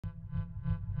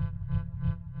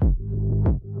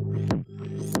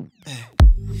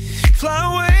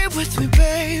with me,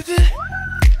 baby.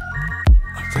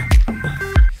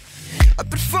 I've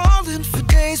been falling for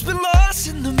days, been lost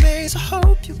in the maze. I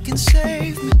hope you can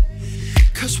save me,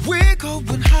 'cause we're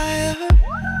going higher.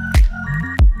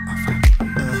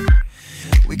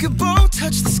 We could both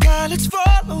touch the sky, let's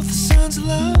follow the sun's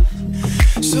love.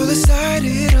 So let's light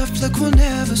it up like we'll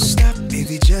never stop.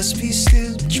 Baby, just be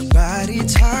still, let your body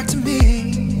talk to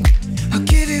me. I'll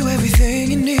give you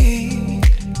everything you need.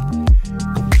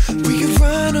 We can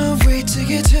run away to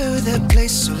get to that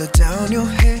place. So let down your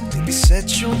head, baby,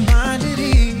 set your mind at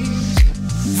ease.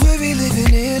 We'll be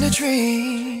living in a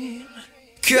dream.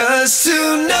 'Cause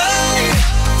tonight,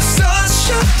 the sun's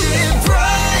shining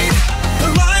bright. A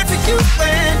life for you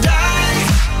and I.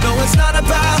 No, it's not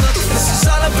about us, this is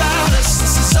all about us.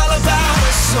 This is all about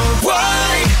us. So why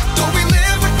don't we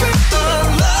live with the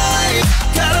life?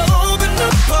 Gotta open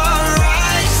up our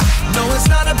eyes. No, it's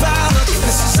not about us,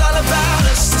 this is all about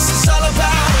us. This is all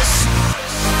about us.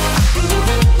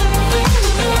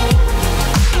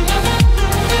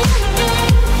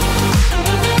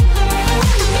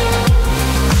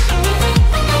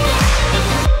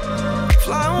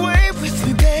 Fly away with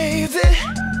me, baby.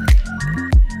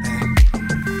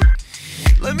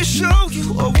 Let me show you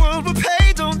a world where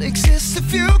pain don't exist.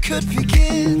 If you could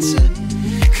begin to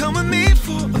come with me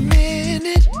for a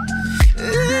minute,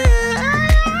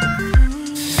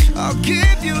 I'll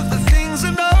give you the things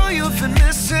I know you've been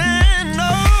missing.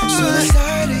 Oh. So let's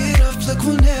light it up like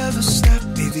we'll never stop.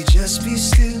 Baby, just be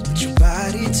still, let your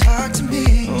body talk to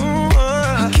me.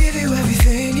 I'll give you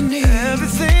everything you need.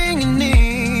 Everything you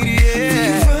need, yeah. We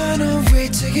can run away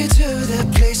to get to that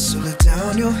place. So let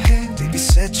down your head, baby,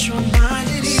 set your mind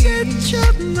at ease. Set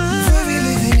your mind. We'll be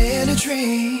living in a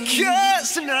dream.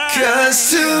 'Cause tonight,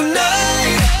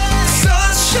 the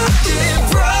sun's shining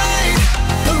bright.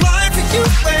 A life for you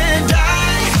and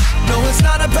I. No, it's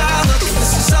not about us,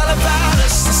 this is all about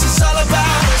us. This is all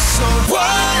about us. So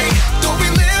why don't we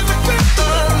live with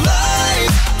the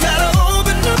life? Gotta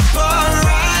open up our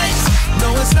eyes. No,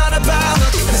 it's not about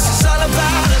us, this is all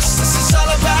about us. This is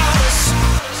all about us.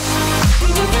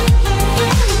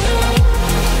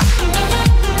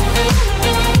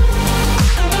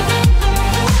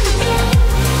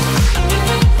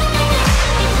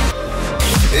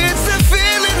 It's the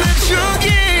feeling that you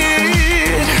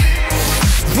get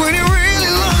when you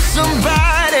really love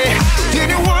somebody and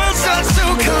your world starts to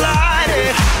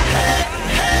collide.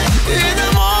 In the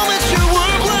moment you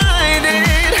were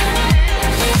blinded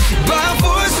by a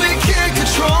voice we can't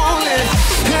control it,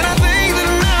 and I think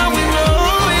that now we know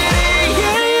it.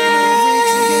 Yeah.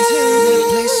 To that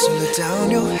place, so let down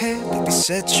your head, baby,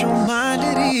 set your mind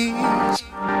at ease.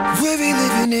 We'll be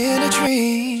living in a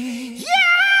dream.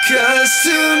 'Cause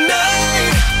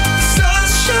tonight, the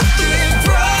sun's shining